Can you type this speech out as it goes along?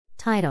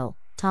Title: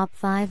 Top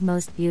 5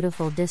 Most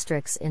Beautiful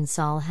Districts in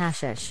Sahl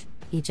Hashish,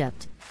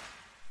 Egypt.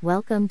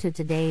 Welcome to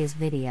today's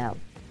video,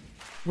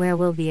 where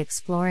we'll be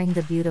exploring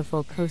the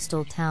beautiful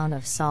coastal town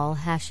of Sahl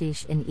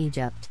Hashish in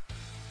Egypt.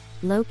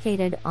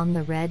 Located on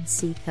the Red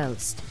Sea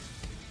coast,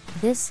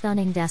 this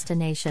stunning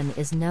destination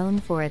is known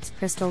for its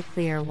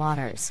crystal-clear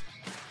waters,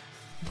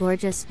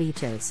 gorgeous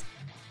beaches,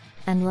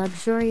 and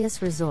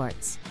luxurious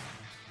resorts.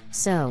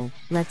 So,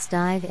 let's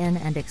dive in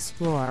and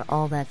explore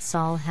all that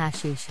Sahl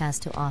Hashish has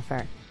to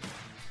offer.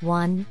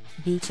 1.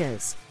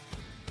 Beaches.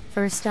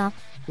 First up,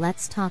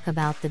 let's talk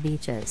about the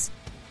beaches.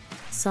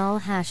 Sahl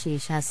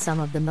Hashish has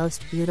some of the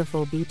most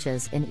beautiful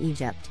beaches in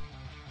Egypt,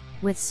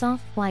 with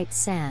soft white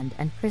sand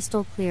and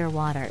crystal clear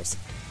waters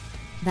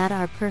that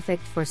are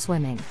perfect for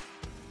swimming,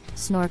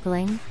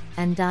 snorkeling,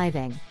 and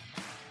diving.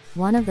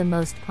 One of the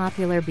most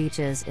popular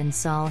beaches in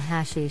Sahl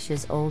Hashish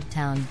is Old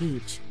Town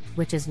Beach,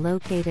 which is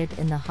located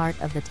in the heart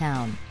of the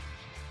town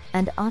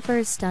and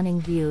offers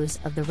stunning views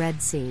of the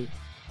Red Sea.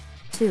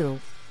 2.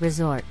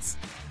 Resorts.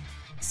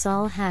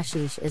 Sahl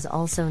Hashish is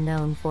also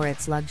known for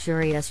its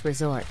luxurious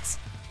resorts,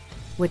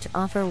 which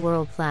offer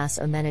world-class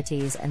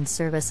amenities and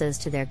services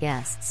to their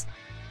guests.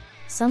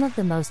 Some of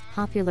the most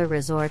popular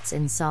resorts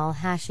in Sahl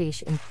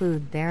Hashish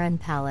include Baron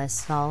Palace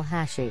Sahl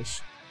Hashish,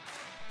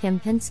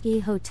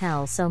 Kempinski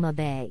Hotel Soma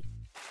Bay,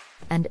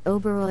 and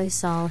Oberoi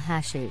Sahl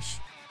Hashish.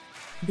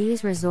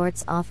 These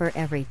resorts offer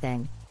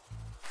everything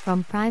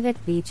from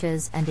private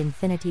beaches and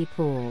infinity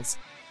pools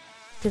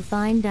to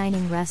fine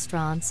dining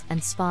restaurants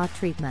and spa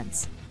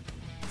treatments.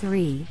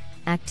 3.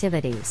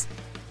 Activities.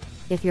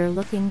 If you're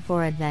looking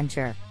for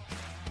adventure,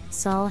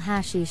 Sahl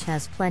Hashish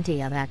has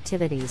plenty of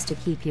activities to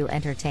keep you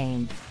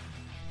entertained.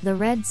 The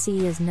Red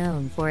Sea is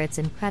known for its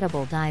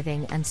incredible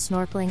diving and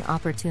snorkeling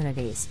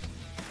opportunities,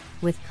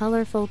 with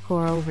colorful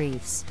coral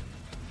reefs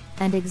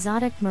and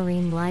exotic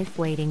marine life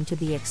waiting to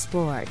be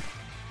explored.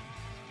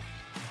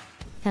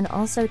 Can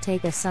also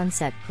take a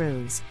sunset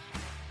cruise,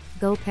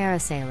 go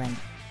parasailing,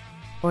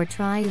 or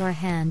try your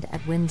hand at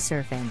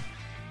windsurfing.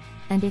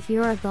 And if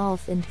you're a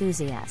golf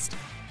enthusiast,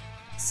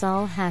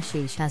 Sahl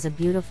Hashish has a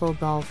beautiful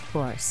golf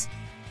course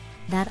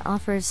that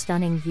offers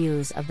stunning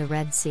views of the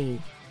Red Sea.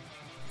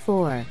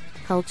 4.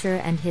 Culture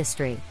and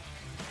history.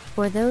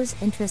 For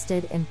those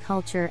interested in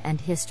culture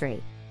and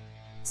history,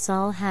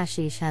 Sahl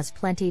Hashish has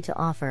plenty to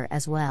offer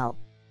as well.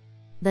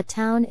 The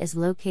town is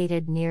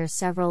located near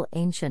several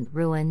ancient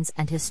ruins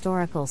and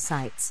historical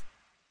sites,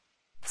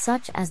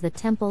 such as the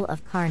Temple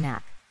of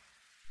Karnak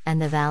and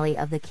the Valley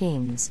of the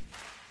Kings,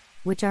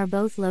 which are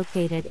both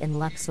located in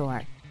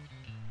Luxor.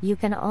 You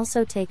can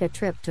also take a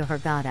trip to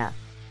Hurghada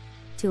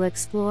to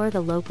explore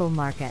the local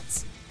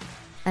markets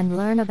and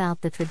learn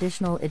about the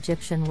traditional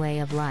Egyptian way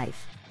of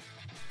life.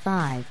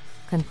 5.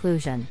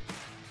 Conclusion.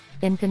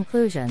 In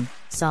conclusion,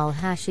 Sahl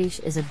Hashish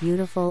is a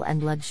beautiful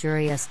and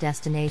luxurious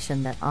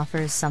destination that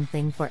offers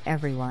something for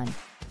everyone.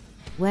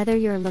 Whether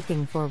you're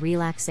looking for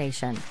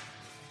relaxation,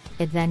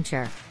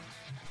 adventure,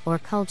 or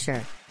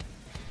culture,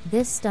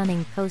 this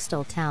stunning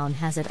coastal town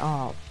has it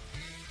all.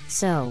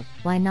 So,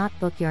 why not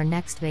book your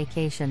next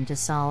vacation to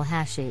Sahl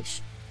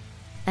Hashish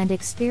and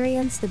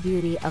experience the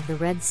beauty of the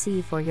Red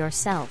Sea for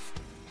yourself?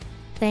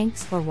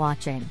 Thanks for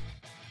watching,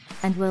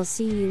 and we'll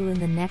see you in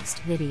the next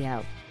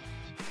video.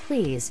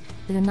 Please,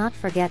 do not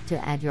forget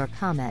to add your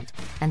comment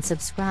and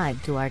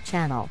subscribe to our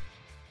channel.